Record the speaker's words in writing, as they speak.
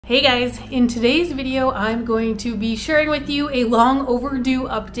Hey guys, in today's video I'm going to be sharing with you a long overdue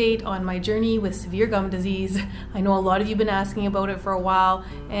update on my journey with severe gum disease. I know a lot of you have been asking about it for a while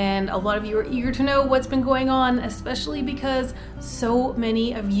and a lot of you are eager to know what's been going on, especially because so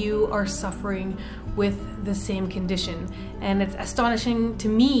many of you are suffering with the same condition. And it's astonishing to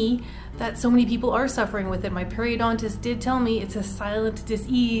me that so many people are suffering with it. My periodontist did tell me it's a silent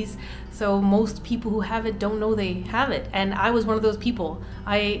disease, so most people who have it don't know they have it. And I was one of those people.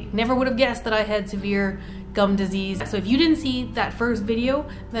 I never would have guessed that I had severe gum disease. So if you didn't see that first video,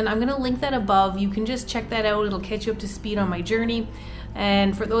 then I'm gonna link that above. You can just check that out. It'll catch you up to speed on my journey.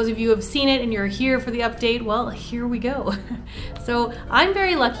 And for those of you who have seen it and you're here for the update, well, here we go. So I'm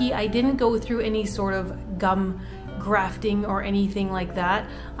very lucky I didn't go through any sort of gum grafting or anything like that.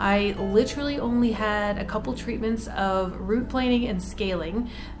 I literally only had a couple treatments of root planing and scaling.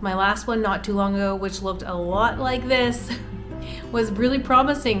 My last one not too long ago, which looked a lot like this, was really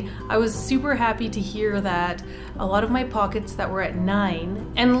promising. I was super happy to hear that a lot of my pockets that were at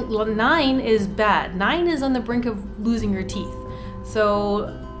 9, and 9 is bad. 9 is on the brink of losing your teeth.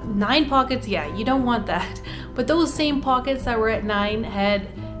 So 9 pockets, yeah, you don't want that. But those same pockets that were at 9 had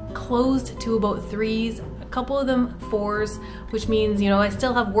closed to about 3s, a couple of them 4s, which means, you know, I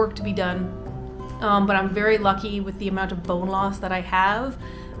still have work to be done. But I'm very lucky with the amount of bone loss that I have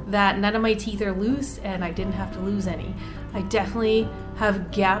that none of my teeth are loose and I didn't have to lose any. I definitely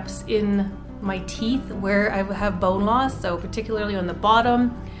have gaps in my teeth where I have bone loss, so particularly on the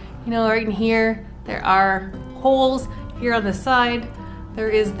bottom, you know, right in here, there are holes. Here on the side, there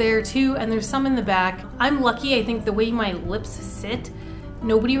is there too, and there's some in the back. I'm lucky, I think the way my lips sit,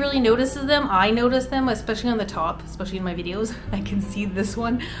 nobody really notices them. I notice them, especially on the top, especially in my videos. I can see this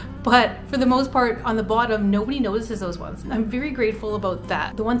one, but for the most part on the bottom, nobody notices those ones. I'm very grateful about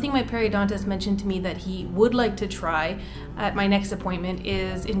that. The one thing my periodontist mentioned to me that he would like to try at my next appointment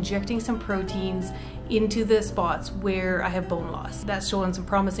is injecting some proteins into the spots where I have bone loss. That's showing some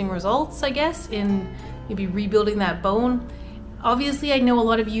promising results, I guess, in maybe rebuilding that bone. Obviously, I know a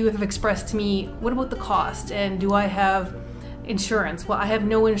lot of you have expressed to me, what about the cost and do I have insurance? Well, I have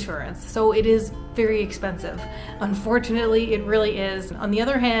no insurance, so it is very expensive. Unfortunately, it really is. On the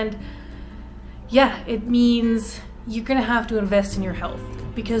other hand, yeah, it means you're gonna have to invest in your health,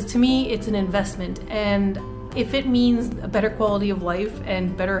 because to me, it's an investment, and if it means a better quality of life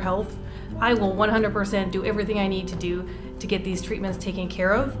and better health, I will 100% do everything I need to do to get these treatments taken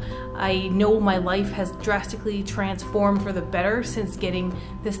care of. I know my life has drastically transformed for the better since getting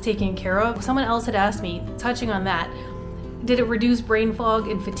this taken care of. Someone else had asked me, touching on that, did it reduce brain fog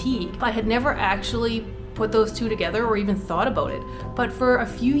and fatigue? I had never actually put those two together or even thought about it. But for a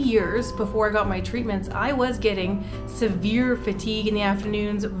few years before I got my treatments, I was getting severe fatigue in the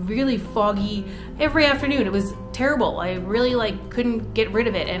afternoons, really foggy every afternoon. It was terrible. I really couldn't get rid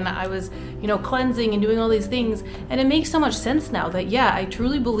of it, and I was, you know, cleansing and doing all these things. And it makes so much sense now that, yeah, I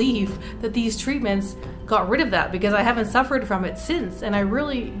truly believe that these treatments got rid of that, because I haven't suffered from it since, and I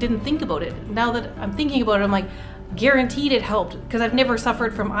really didn't think about it. Now that I'm thinking about it, I'm like, guaranteed it helped, because I've never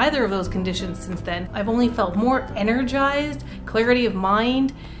suffered from either of those conditions since then. I've only felt more energized, clarity of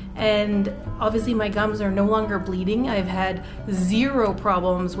mind, and obviously my gums are no longer bleeding. I've had 0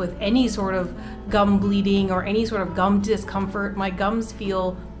 problems with any sort of gum bleeding or any sort of gum discomfort. My gums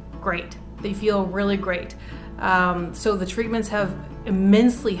feel great. They feel really great. So the treatments have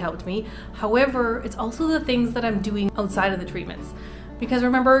immensely helped me. However, it's also the things that I'm doing outside of the treatments. Because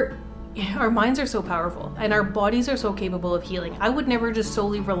remember, our minds are so powerful and our bodies are so capable of healing. I would never just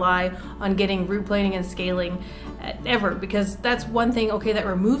solely rely on getting root planing and scaling ever, because that's one thing, okay, that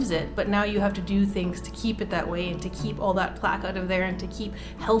removes it, but now you have to do things to keep it that way and to keep all that plaque out of there and to keep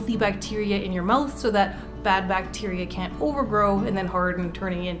healthy bacteria in your mouth so that bad bacteria can't overgrow and then harden,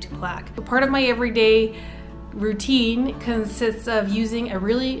 turning into plaque. But part of my everyday routine consists of using a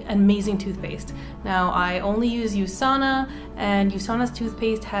really amazing toothpaste. Now, I only use USANA, and USANA's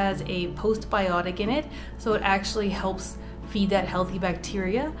toothpaste has a postbiotic in it, so it actually helps feed that healthy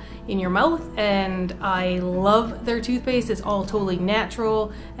bacteria in your mouth, and I love their toothpaste. It's all totally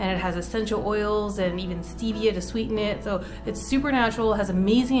natural, and it has essential oils and even stevia to sweeten it, so it's super natural, has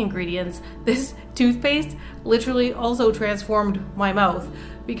amazing ingredients. This toothpaste literally also transformed my mouth,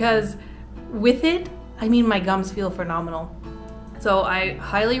 because with it, I mean, my gums feel phenomenal. So I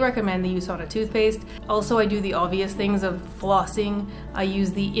highly recommend the USANA toothpaste. Also, I do the obvious things of flossing. I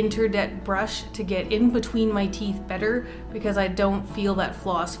use the interdent brush to get in between my teeth better, because I don't feel that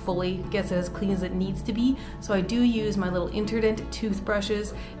floss fully gets it as clean as it needs to be. So I do use my little interdent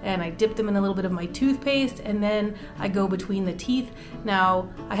toothbrushes, and I dip them in a little bit of my toothpaste, and then I go between the teeth. Now,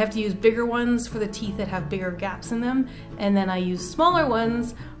 I have to use bigger ones for the teeth that have bigger gaps in them, and then I use smaller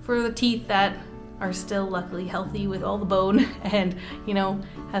ones for the teeth that are still luckily healthy with all the bone and, you know,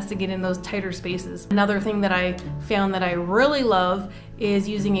 has to get in those tighter spaces. Another thing that I found that I really love is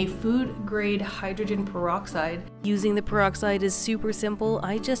using a food grade hydrogen peroxide. Using the peroxide is super simple.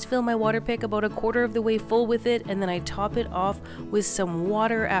 I just fill my water pick about 1/4 of the way full with it, and then I top it off with some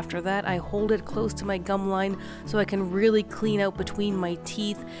water. After that, I hold it close to my gum line so I can really clean out between my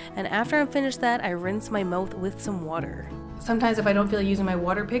teeth. And after I'm finished that, I rinse my mouth with some water. Sometimes if I don't feel like using my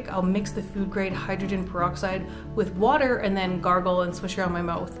water pick, I'll mix the food grade hydrogen peroxide with water and then gargle and swish around my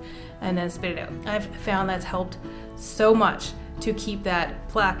mouth and then spit it out. I've found that's helped so much to keep that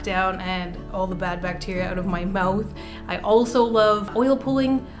plaque down and all the bad bacteria out of my mouth. I also love oil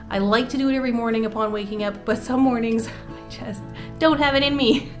pulling. I like to do it every morning upon waking up, but some mornings I just don't have it in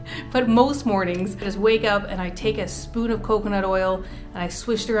me. But most mornings, I just wake up and I take a spoon of coconut oil and I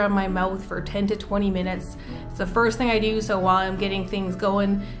swish it around my mouth for 10 to 20 minutes. It's the first thing I do, so while I'm getting things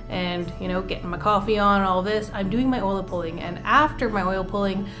going and, you know, getting my coffee on and all this, I'm doing my oil pulling. And after my oil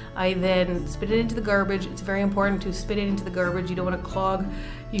pulling, I then spit it into the garbage. It's very important to spit it into the garbage. You don't want to clog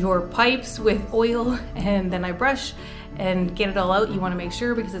your pipes with oil. And then I brush and get it all out. You want to make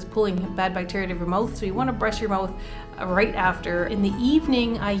sure, because it's pulling bad bacteria out of your mouth, so you want to brush your mouth right after. In the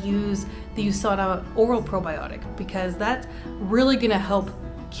evening, I use the USANA oral probiotic because that's really going to help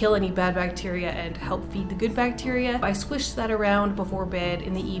kill any bad bacteria and help feed the good bacteria. I swish that around before bed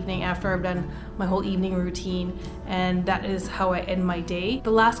in the evening after I've done my whole evening routine, and that is how I end my day.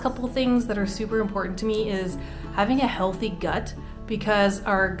 The last couple of things that are super important to me is having a healthy gut, because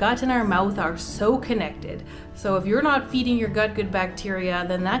our gut and our mouth are so connected. So if you're not feeding your gut good bacteria,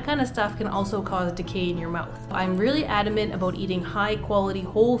 then that kind of stuff can also cause decay in your mouth. I'm really adamant about eating high quality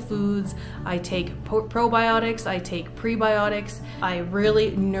whole foods. I take probiotics, I take prebiotics. I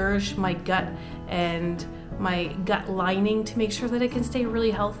really nourish my gut and my gut lining to make sure that it can stay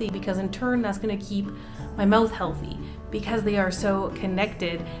really healthy, because in turn that's going to keep my mouth healthy, because they are so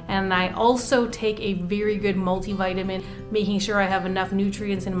connected. And I also take a very good multivitamin. Making sure I have enough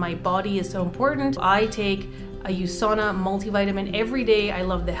nutrients in my body is so important. I take a USANA multivitamin every day. I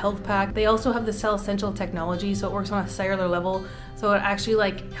love the healthpak. They also have the Cell Essential technology, so it works on a cellular level. So it actually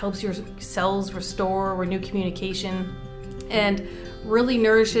like helps your cells restore, renew communication, and really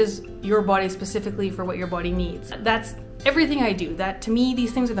nourishes your body specifically for what your body needs. That's everything I do. That, to me,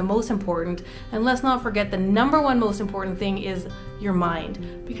 these things are the most important. And let's not forget, the #1 most important thing is your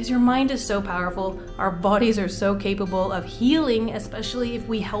mind, because your mind is so powerful. Our bodies are so capable of healing, especially if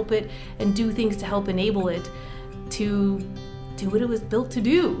we help it and do things to help enable it to do what it was built to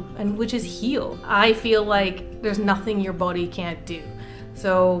do, and which is heal. I feel like there's nothing your body can't do.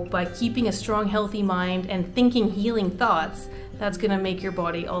 So by keeping a strong, healthy mind and thinking healing thoughts, that's gonna make your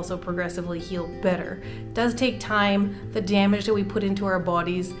body also progressively heal better. It does take time. The damage that we put into our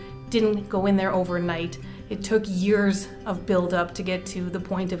bodies didn't go in there overnight. It took years of buildup to get to the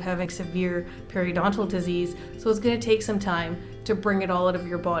point of having severe periodontal disease. So it's gonna take some time to bring it all out of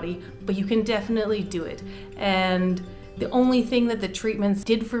your body, but you can definitely do it. And the only thing that the treatments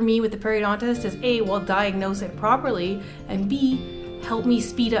did for me with the periodontist is A, well, diagnose it properly, and B, help me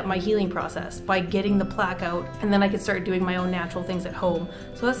speed up my healing process by getting the plaque out, and then I could start doing my own natural things at home.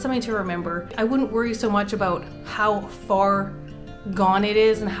 So that's something to remember. I wouldn't worry so much about how far gone it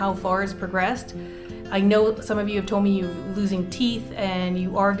is and how far it's progressed. I know some of you have told me you're losing teeth and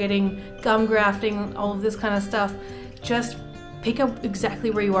you are getting gum grafting, all of this kind of stuff. Just pick up exactly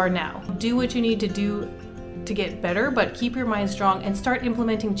where you are now. Do what you need to do to get better, but keep your mind strong and start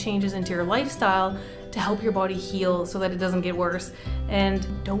implementing changes into your lifestyle to help your body heal so that it doesn't get worse. And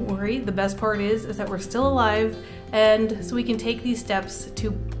don't worry, the best part is that we're still alive, and so we can take these steps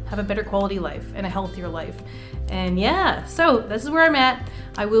to have a better quality life and a healthier life. And yeah, so this is where I'm at.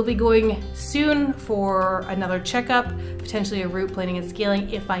 I will be going soon for another checkup, potentially a root planing and scaling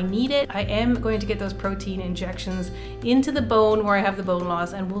if I need it. I am going to get those protein injections into the bone where I have the bone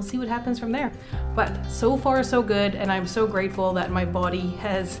loss, and we'll see what happens from there. But so far so good, and I'm so grateful that my body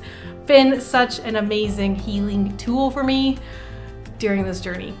has been such an amazing healing tool for me during this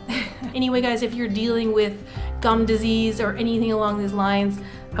journey. Anyway guys, if you're dealing with gum disease or anything along these lines,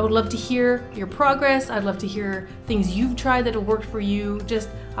 I would love to hear your progress. I'd love to hear things you've tried that have worked for you.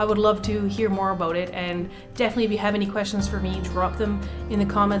 I would love to hear more about it. And definitely if you have any questions for me, drop them in the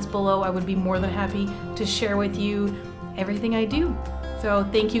comments below. I would be more than happy to share with you everything I do. So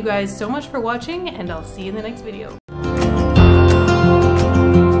thank you guys so much for watching, and I'll see you in the next video.